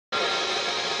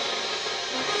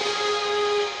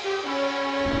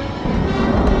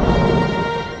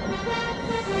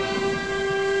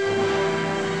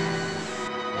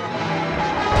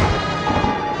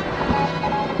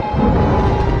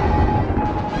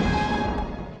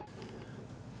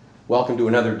Welcome to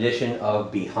another edition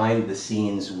of Behind the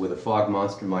Scenes with a Fog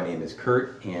Monster. My name is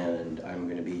Kurt and I'm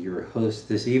going to be your host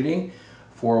this evening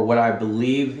for what I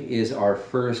believe is our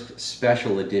first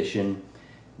special edition,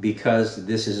 because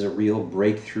this is a real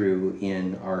breakthrough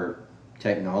in our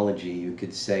technology. You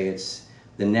could say it's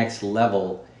the next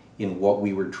level in what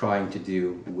we were trying to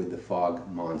do with the Fog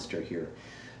Monster here.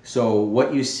 So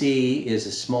what you see is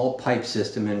a small pipe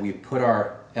system, and we've put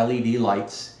our LED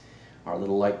lights, our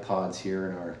little light pods here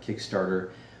in our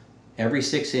Kickstarter, every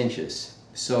 6 inches.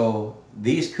 So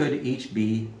these could each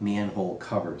be manhole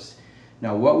covers.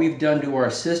 Now what we've done to our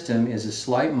system is a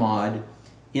slight mod.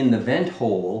 In the vent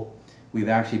hole, we've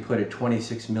actually put a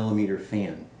 26mm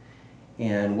fan.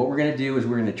 And what we're going to do is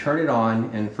we're going to turn it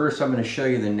on, and first I'm going to show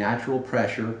you the natural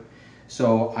pressure.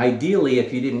 So ideally,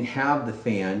 if you didn't have the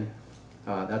fan,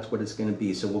 that's what it's going to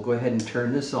be. So we'll go ahead and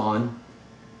turn this on.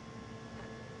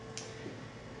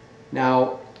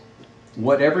 Now,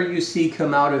 whatever you see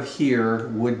come out of here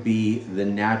would be the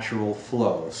natural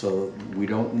flow. So we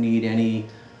don't need any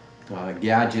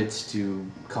gadgets to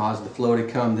cause the flow to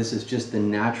come. This is just the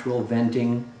natural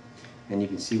venting. And you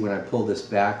can see when I pull this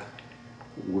back,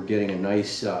 we're getting a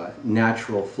nice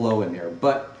natural flow in there.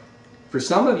 But for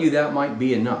some of you that might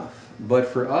be enough. But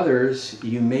for others,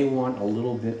 you may want a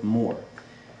little bit more.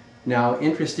 Now,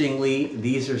 interestingly,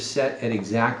 these are set at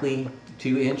exactly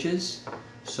 2 inches.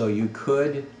 So you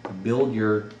could build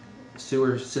your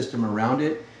sewer system around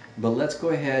it, but let's go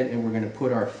ahead and we're going to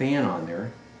put our fan on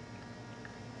there.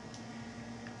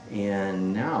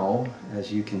 And now,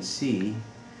 as you can see,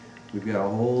 we've got a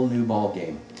whole new ball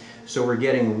game. So we're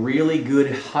getting really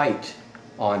good height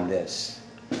on this.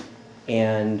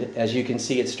 And as you can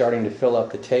see, it's starting to fill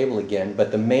up the table again.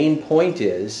 But the main point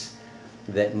is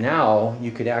that now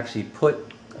you could actually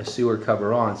put a sewer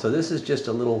cover on. So this is just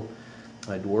a little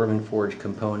Dwarven Forge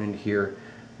component here.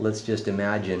 Let's just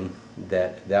imagine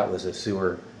that that was a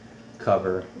sewer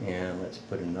cover, and let's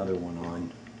put another one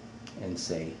on and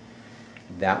say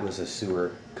that was a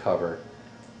sewer cover.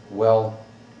 Well,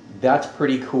 that's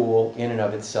pretty cool in and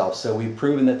of itself. So we've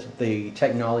proven that the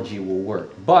technology will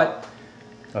work. But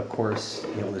of course,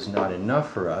 it was not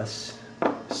enough for us.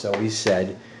 So we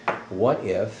said, what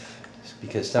if,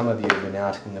 because some of you have been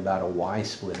asking about a Y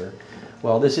splitter.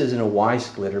 Well, this isn't a Y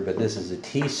splitter, but this is a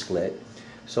T split.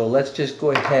 So let's just go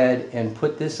ahead and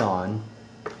put this on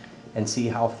and see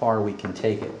how far we can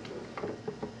take it.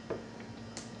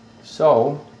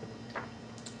 So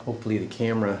hopefully the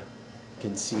camera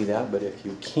can see that, but if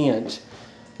you can't,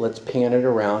 let's pan it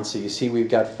around. So you see we've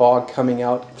got fog coming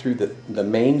out through the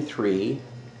main 3,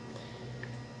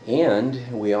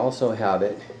 and we also have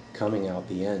it coming out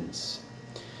the ends.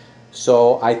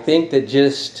 So I think that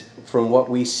just from what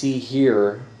we see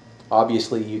here,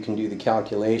 obviously you can do the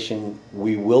calculation,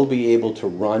 we will be able to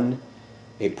run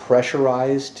a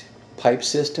pressurized pipe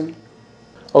system.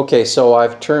 Okay, so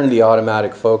I've turned the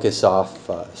automatic focus off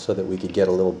so that we could get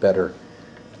a little better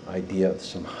idea of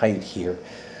some height here.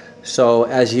 So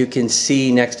as you can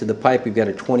see, next to the pipe we've got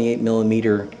a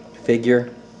 28mm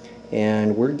figure,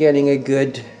 and we're getting a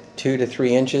good 2 to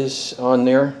 3 inches on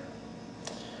there.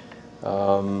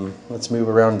 Let's move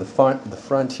around the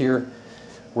front here.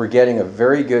 We're getting a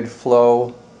very good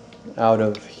flow out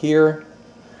of here.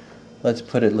 Let's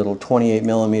put a little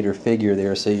 28mm figure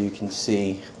there so you can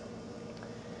see.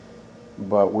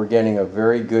 But we're getting a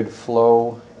very good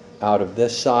flow out of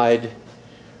this side.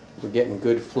 We're getting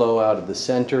good flow out of the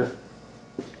center.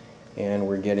 And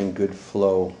we're getting good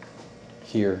flow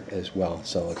here as well.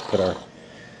 So let's put our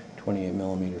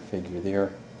 28mm figure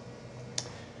there.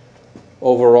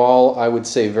 Overall, I would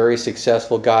say very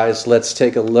successful, guys. Let's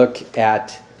take a look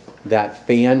at that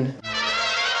fan.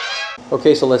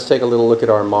 Okay, so let's take a little look at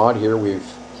our mod here. We've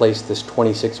placed this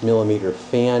 26mm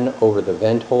fan over the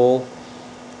vent hole.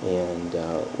 And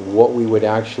what we would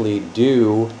actually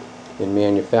do in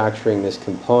manufacturing this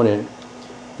component,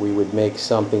 we would make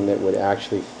something that would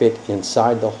actually fit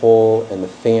inside the hole, and the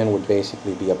fan would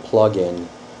basically be a plug-in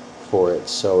for it.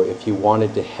 So if you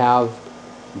wanted to have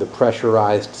the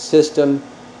pressurized system,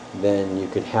 then you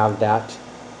could have that,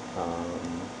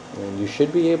 and you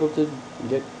should be able to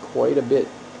get quite a bit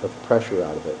of pressure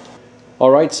out of it.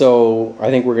 Alright, so I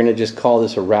think we're going to just call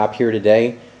this a wrap here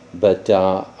today, but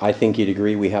I think you'd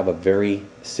agree we have a very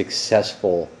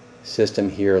successful system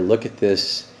here. Look at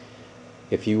this.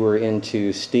 If you were into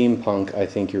steampunk, I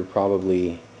think you're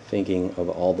probably thinking of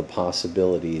all the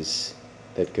possibilities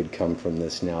that could come from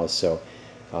this now. So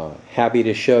happy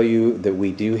to show you that we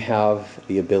do have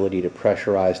the ability to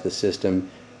pressurize the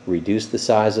system, reduce the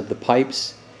size of the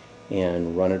pipes,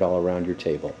 and run it all around your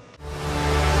table.